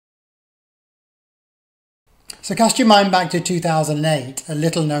So cast your mind back to 2008, a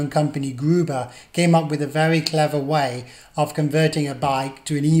little known company, Gruber, came up with a very clever way of converting a bike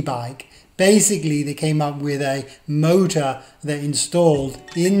to an e-bike. Basically, they came up with a motor that installed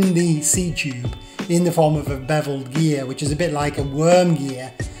in the seat tube in the form of a beveled gear, which is a bit like a worm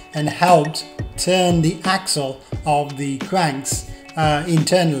gear, and helped turn the axle of the cranks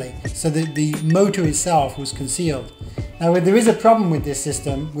internally so that the motor itself was concealed. Now, there is a problem with this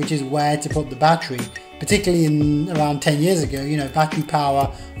system, which is where to put the battery. Particularly in around 10 years ago, battery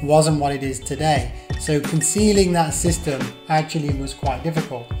power wasn't what it is today. So concealing that system actually was quite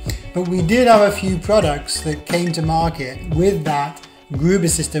difficult. But we did have a few products that came to market with that Gruber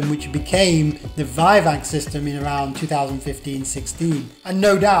system, which became the Vivax system in around 2015-16. And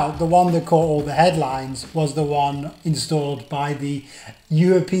no doubt the one that caught all the headlines was the one installed by the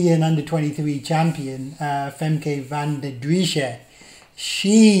European under-23 champion, Femke van der Driesche.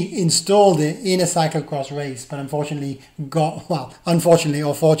 She installed it in a cyclocross race, but unfortunately unfortunately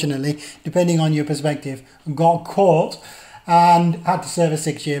or fortunately, depending on your perspective, got caught and had to serve a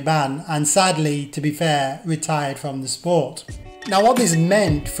 6-year ban, and sadly, to be fair, retired from the sport. Now, what this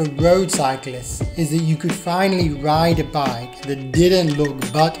meant for road cyclists is that you could finally ride a bike that didn't look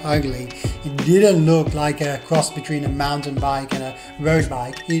butt ugly. It didn't look like a cross between a mountain bike and a road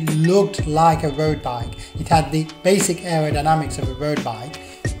bike. It looked like a road bike. It had the basic aerodynamics of a road bike.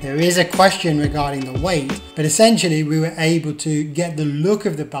 There is a question regarding the weight, but essentially we were able to get the look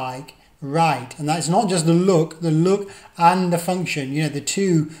of the bike right. And that's not just the look and the function. The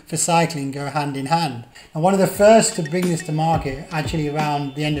two for cycling go hand in hand. And one of the first to bring this to market, actually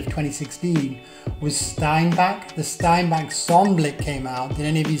around the end of 2016, was Steinbach. The Steinbach Sonnenblick came out. Did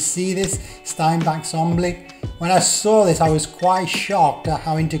any of you see this Steinbach Sonnenblick? When I saw this, I was quite shocked at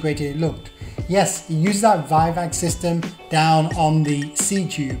how integrated it looked. Yes, it used that Vivax system down on the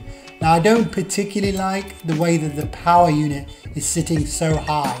seat tube. Now, I don't particularly like the way that the power unit is sitting so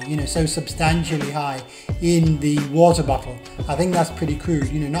high, so substantially high in the water bottle. I think that's pretty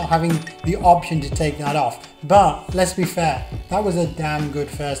crude, not having the option to take that off. But let's be fair, that was a damn good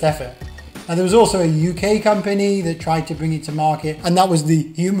first effort. Now, there was also a UK company that tried to bring it to market, and that was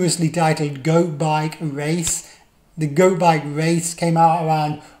the humorously titled Goat Bike Race. The Goat Bike Race came out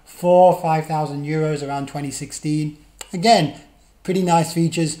around 4,000 or 5,000 euros around 2016. Again, pretty nice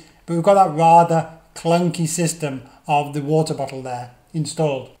features, but we've got that rather clunky system of the water bottle there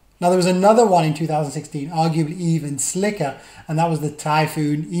installed. Now, there was another one in 2016, arguably even slicker, and that was the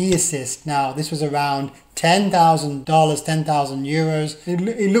Typhoon E-Assist. Now, this was around $10,000, 10,000 euros.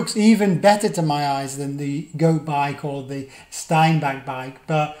 It looks even better to my eyes than the Goat bike or the Steinbach bike,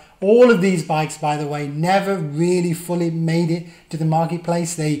 but all of these bikes, by the way, never really fully made it to the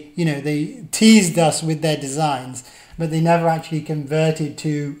marketplace. They teased us with their designs, but they never actually converted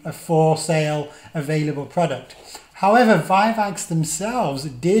to a for sale available product. However, Vivax themselves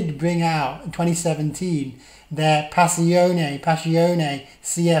did bring out in 2017 their Passione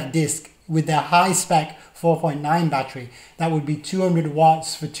CF disc with their high spec 4.9 battery. That would be 200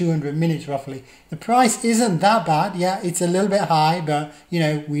 watts for 200 minutes roughly. The price isn't that bad. Yeah, it's a little bit high, but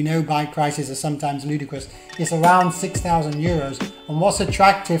we know bike prices are sometimes ludicrous. It's around 6,000 euros. And what's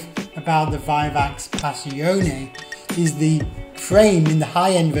attractive about the Vivax Passione is the frame in the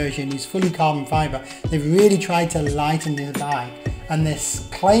high-end version is fully carbon fiber. They've really tried to lighten the bike, and they're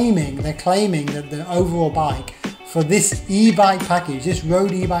claiming that the overall bike for this e-bike package, this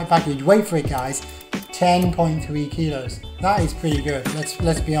road e-bike package, wait for it guys, 10.3 kilos. That is pretty good.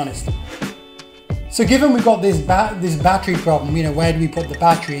 Let's be honest. So given we've got this battery problem, where do we put the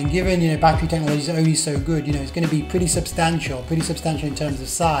battery? And given battery technology is only so good, it's going to be pretty substantial in terms of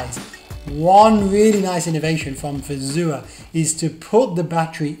size. One really nice innovation from Fazua is to put the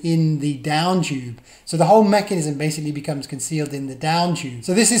battery in the down tube. So the whole mechanism basically becomes concealed in the down tube.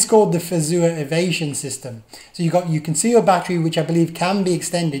 So this is called the Fazua evasion system. So you've got your concealed battery, which I believe can be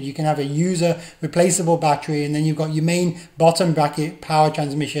extended. You can have a user replaceable battery, and then you've got your main bottom bracket power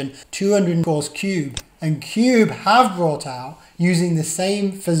transmission, 200 course Cube. And Cube have brought out, using the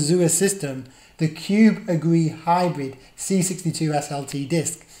same Fazua system, the Cube Agree Hybrid C62 SLT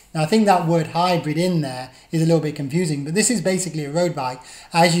disc. Now, I think that word hybrid in there is a little bit confusing, but this is basically a road bike,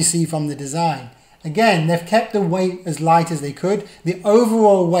 as you see from the design. Again, they've kept the weight as light as they could. The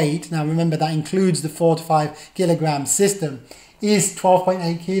overall weight, now remember that includes the 4 to 5 kilogram system, is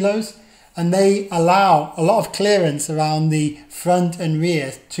 12.8 kilos. And they allow a lot of clearance around the front and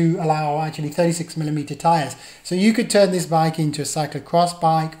rear to allow actually 36mm tires. So you could turn this bike into a cyclocross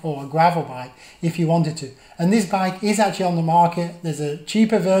bike or a gravel bike if you wanted to. And this bike is actually on the market. There's a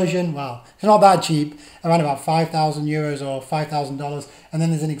cheaper version, well, it's not that cheap, around about 5,000 euros or $5,000. And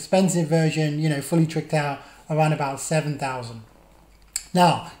then there's an expensive version, fully tricked out, around about 7,000.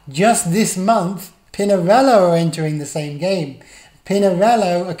 Now, just this month, Pinarello are entering the same game.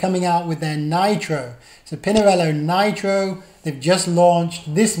 Pinarello are coming out with their Nitro. So Pinarello Nitro, they've just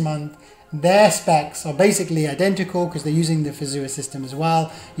launched this month. Their specs are basically identical because they're using the Fazua system as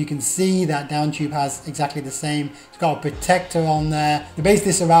well. You can see that down tube has exactly the same. It's got a protector on there. They based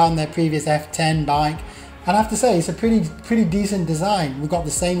this around their previous F10 bike. And I have to say, it's a pretty decent design. We've got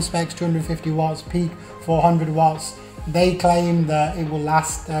the same specs, 250 watts peak, 400 watts. They claim that it will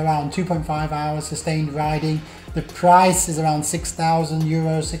last around 2.5 hours sustained riding. The price is around 6,000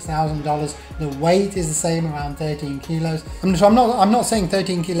 euros, $6,000. The weight is the same, around 13 kilos. So I'm not saying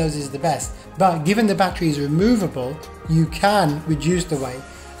 13 kilos is the best, but given the battery is removable, you can reduce the weight.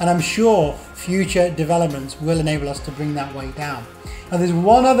 And I'm sure future developments will enable us to bring that weight down. Now there's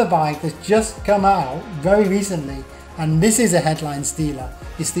one other bike that's just come out very recently, and this is a headline stealer.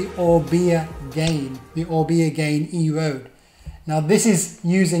 It's the Orbea Gain, the Orbea Gain E-Road. Now this is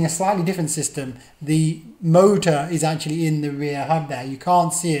using a slightly different system. The motor is actually in the rear hub there. You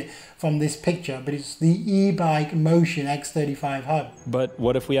can't see it from this picture, but it's the e-bike Motion X35 hub. But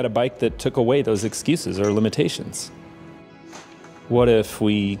what if we had a bike that took away those excuses or limitations? What if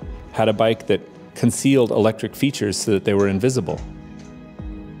we had a bike that concealed electric features so that they were invisible?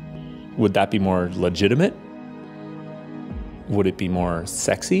 Would that be more legitimate? Would it be more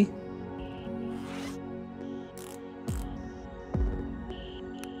sexy?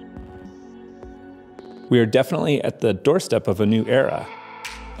 We are definitely at the doorstep of a new era.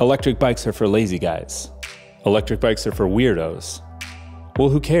 Electric bikes are for lazy guys. Electric bikes are for weirdos. Well,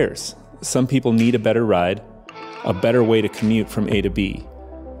 who cares? Some people need a better ride, a better way to commute from A to B,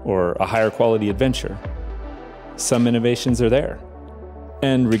 or a higher quality adventure. Some innovations are there.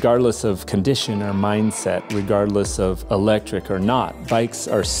 And regardless of condition or mindset, regardless of electric or not, bikes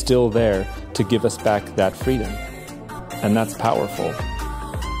are still there to give us back that freedom. And that's powerful,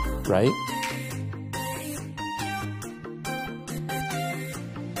 right?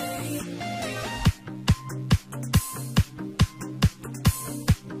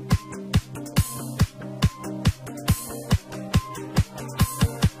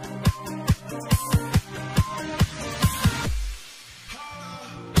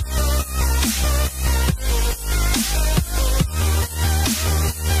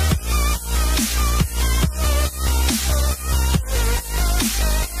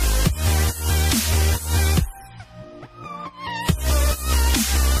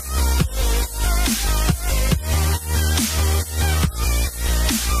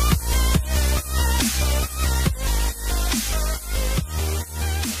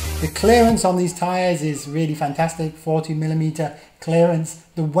 The clearance on these tires is really fantastic, 40mm clearance.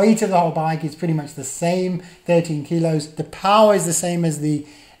 The weight of the whole bike is pretty much the same, 13 kilos. The power is the same as the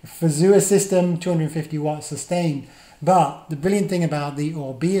Fazua system, 250 watts sustained. But the brilliant thing about the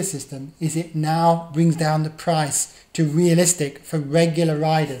Orbea system is it now brings down the price to realistic for regular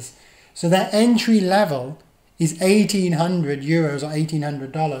riders. So their entry level is 1,800 euros or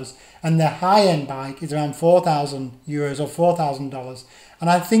 $1,800, and their high-end bike is around 4,000 euros or $4,000. And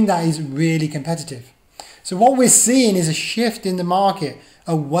I think that is really competitive. So what we're seeing is a shift in the market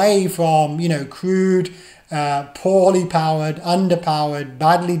away from, crude, poorly powered, underpowered,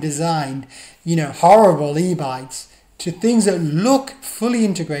 badly designed, horrible e-bikes to things that look fully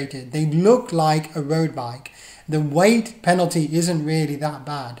integrated. They look like a road bike. The weight penalty isn't really that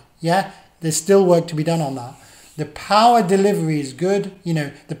bad. Yeah, there's still work to be done on that. The power delivery is good,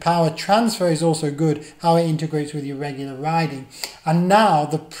 the power transfer is also good, how it integrates with your regular riding. And now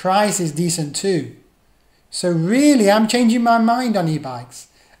the price is decent too. So really, I'm changing my mind on e-bikes.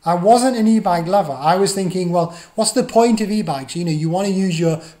 I wasn't an e-bike lover. I was thinking, well, what's the point of e-bikes? You want to use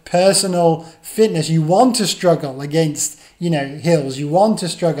your personal fitness. You want to struggle against, hills. You want to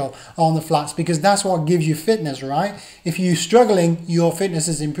struggle on the flats because that's what gives you fitness, right? If you're struggling, your fitness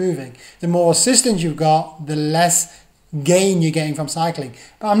is improving. The more assistance you've got, the less gain you're getting from cycling.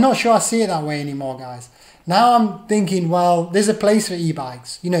 But I'm not sure I see it that way anymore, guys. Now I'm thinking, well, there's a place for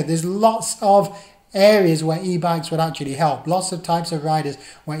e-bikes. There's lots of areas where e-bikes would actually help. Lots of types of riders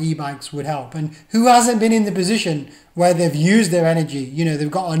where e-bikes would help. And who hasn't been in the position where they've used their energy? They've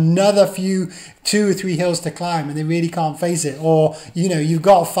got another 2 or 3 hills to climb and they really can't face it. Or, you've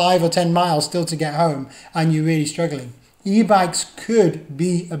got 5 or 10 miles still to get home and you're really struggling. E-bikes could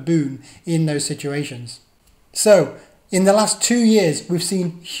be a boon in those situations. So in the last 2 years, we've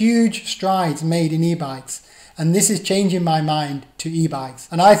seen huge strides made in e-bikes. And this is changing my mind to e-bikes.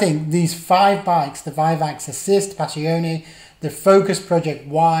 And I think these 5 bikes, the Vivax Assist Passione, the Focus Project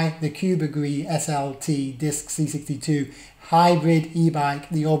Y, the Cuba Gris SLT Disc C62, hybrid e-bike,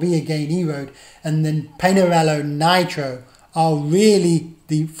 the Orbea Gain E-Road, and the Pinarello Nitro are really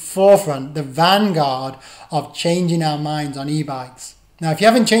the forefront, the vanguard of changing our minds on e-bikes. Now, if you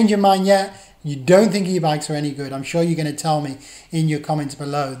haven't changed your mind yet, you don't think e-bikes are any good, I'm sure you're going to tell me in your comments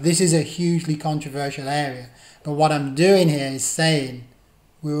below. This is a hugely controversial area. But what I'm doing here is saying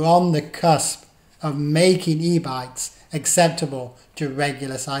we're on the cusp of making e-bikes acceptable to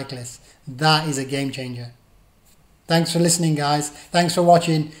regular cyclists. That is a game changer. Thanks for listening, guys. Thanks for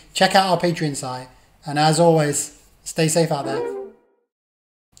watching. Check out our Patreon site. And as always, stay safe out there.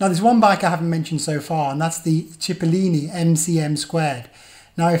 Now, there's one bike I haven't mentioned so far, and that's the Cipollini MCM Squared.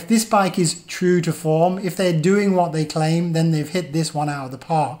 Now, if this bike is true to form, if they're doing what they claim, then they've hit this one out of the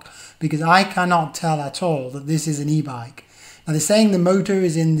park, because I cannot tell at all that this is an e-bike. Now, they're saying the motor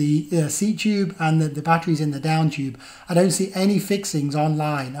is in the seat tube and that the battery is in the down tube. I don't see any fixings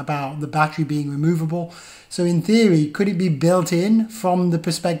online about the battery being removable. So in theory, could it be built in from the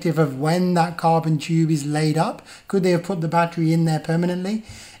perspective of when that carbon tube is laid up? Could they have put the battery in there permanently?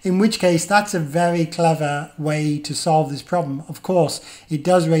 In which case, that's a very clever way to solve this problem. Of course, it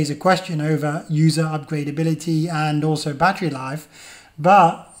does raise a question over user upgradability and also battery life,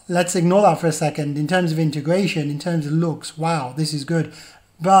 but let's ignore that for a second. In terms of integration, in terms of looks, wow, this is good.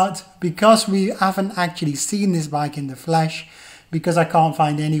 But because we haven't actually seen this bike in the flesh, because I can't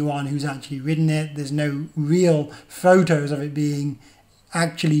find anyone who's actually ridden it, there's no real photos of it being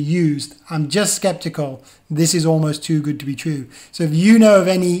actually used, I'm just skeptical. This is almost too good to be true. So if you know of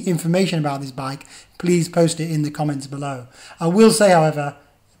any information about this bike, please post it in the comments below. I will say, however,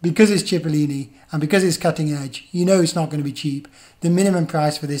 because it's Cipollini and because it's cutting edge, you know it's not going to be cheap. The minimum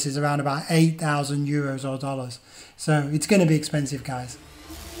price for this is around about 8,000 euros or dollars. So it's going to be expensive, guys.